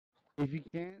If you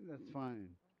can't, that's fine.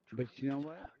 But you know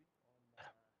what?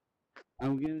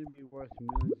 I'm gonna be worth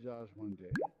millions of dollars one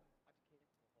day.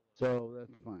 So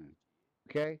that's fine.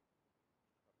 Okay?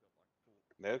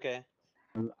 Okay.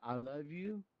 I love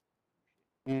you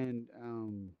and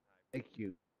thank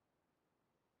you.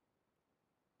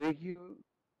 Thank you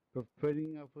for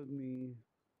putting up with me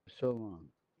so long.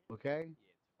 Okay?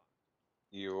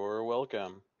 You're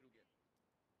welcome.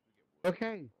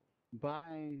 Okay.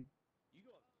 Bye.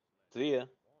 See ya.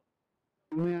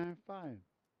 We are five.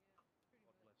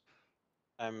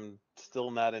 I'm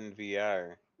still not in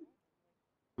VR.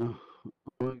 Oh,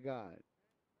 oh my god.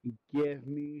 Give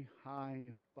me high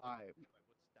five.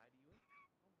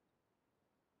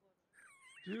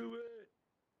 Do it.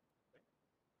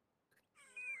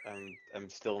 I'm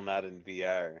still not in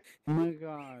VR. Oh my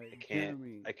god, I can't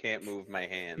Jeremy. I can't move my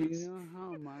Do you hands. know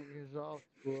how Microsoft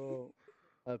will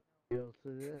appeal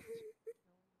to this?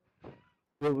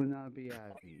 They will not be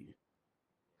happy.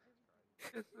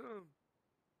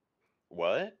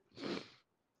 What?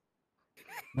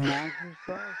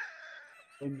 Microsoft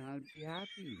will not be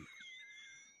happy.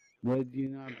 Would you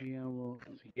not be able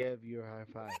to give your high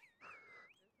five?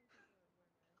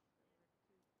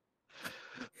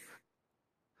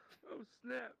 Oh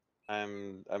snap!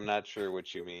 I'm not sure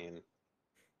what you mean.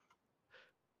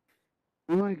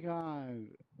 Oh my god.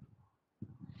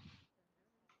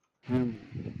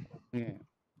 Yeah.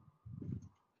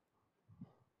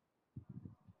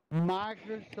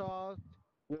 Microsoft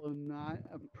will not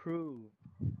approve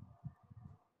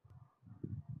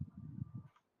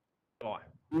Guy,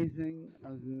 anything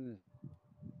other than this.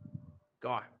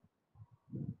 guy.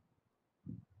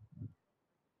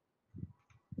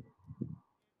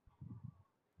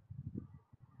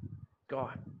 Guy,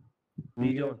 what are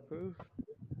you doing? Approve?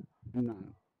 No.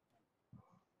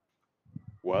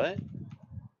 What?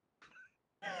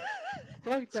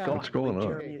 Fuck that. Scott, What's going leave on?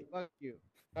 Jeremy. Okay, fuck you.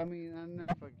 I mean, I'm not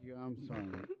fuck you. I'm sorry.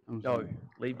 I'm No, sorry.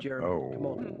 leave Jeremy. Come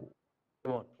on, Oh,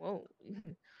 come on. Whoa.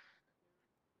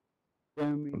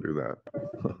 Jeremy, don't do that.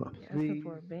 You're asking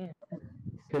for a ban.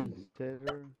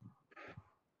 consider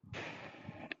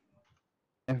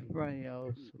everybody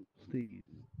else. Please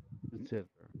consider.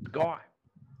 Guy,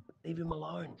 leave him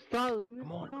alone. Stop.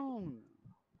 Come on. Alone.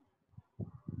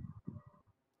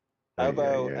 How Yeah,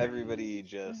 about yeah. everybody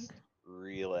just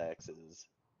relaxes?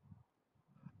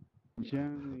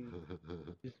 Jeremy,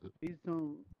 just please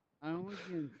don't. I don't want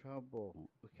you in trouble.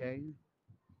 Okay.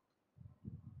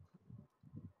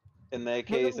 In that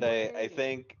Put case, away. I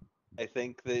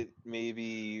think that maybe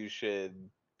you should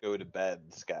go to bed,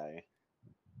 Sky.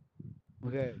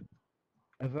 Okay.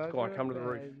 If I Come on, go come to the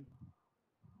roof. bed,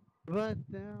 let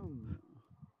them.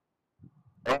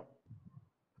 Right?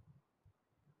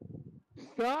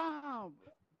 Stop.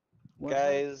 What about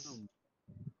Guys, them?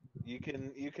 you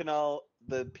can all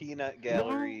the peanut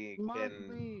gallery Don't mock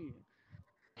me.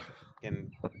 can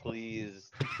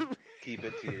please keep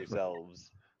it to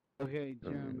yourselves. Okay,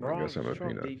 Jeremy. I Right, guess I'm a just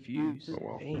trying to peanut. defuse. Oh,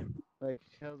 well. Damn. Like,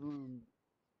 tell them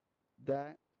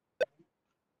that.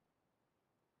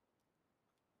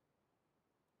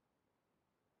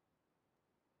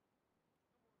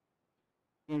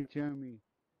 Hey, Jeremy,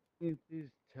 can you please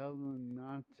tell them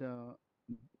not to.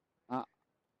 I,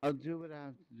 I'll do what I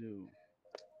have to do.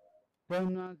 Tell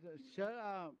them not to. Shut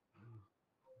up.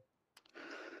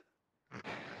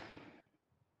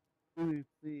 Jeremy,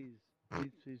 please.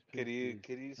 Please, please, please, please.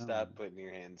 Could you Tell stop 'em. putting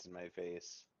your hands in my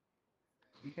face?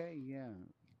 Okay, yeah.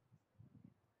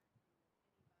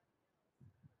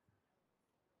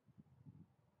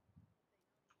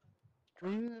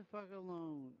 Leave me the fuck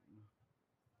alone.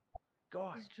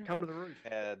 Guy, He's come to the roof.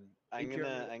 And Leave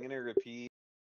Jeremy. I'm gonna repeat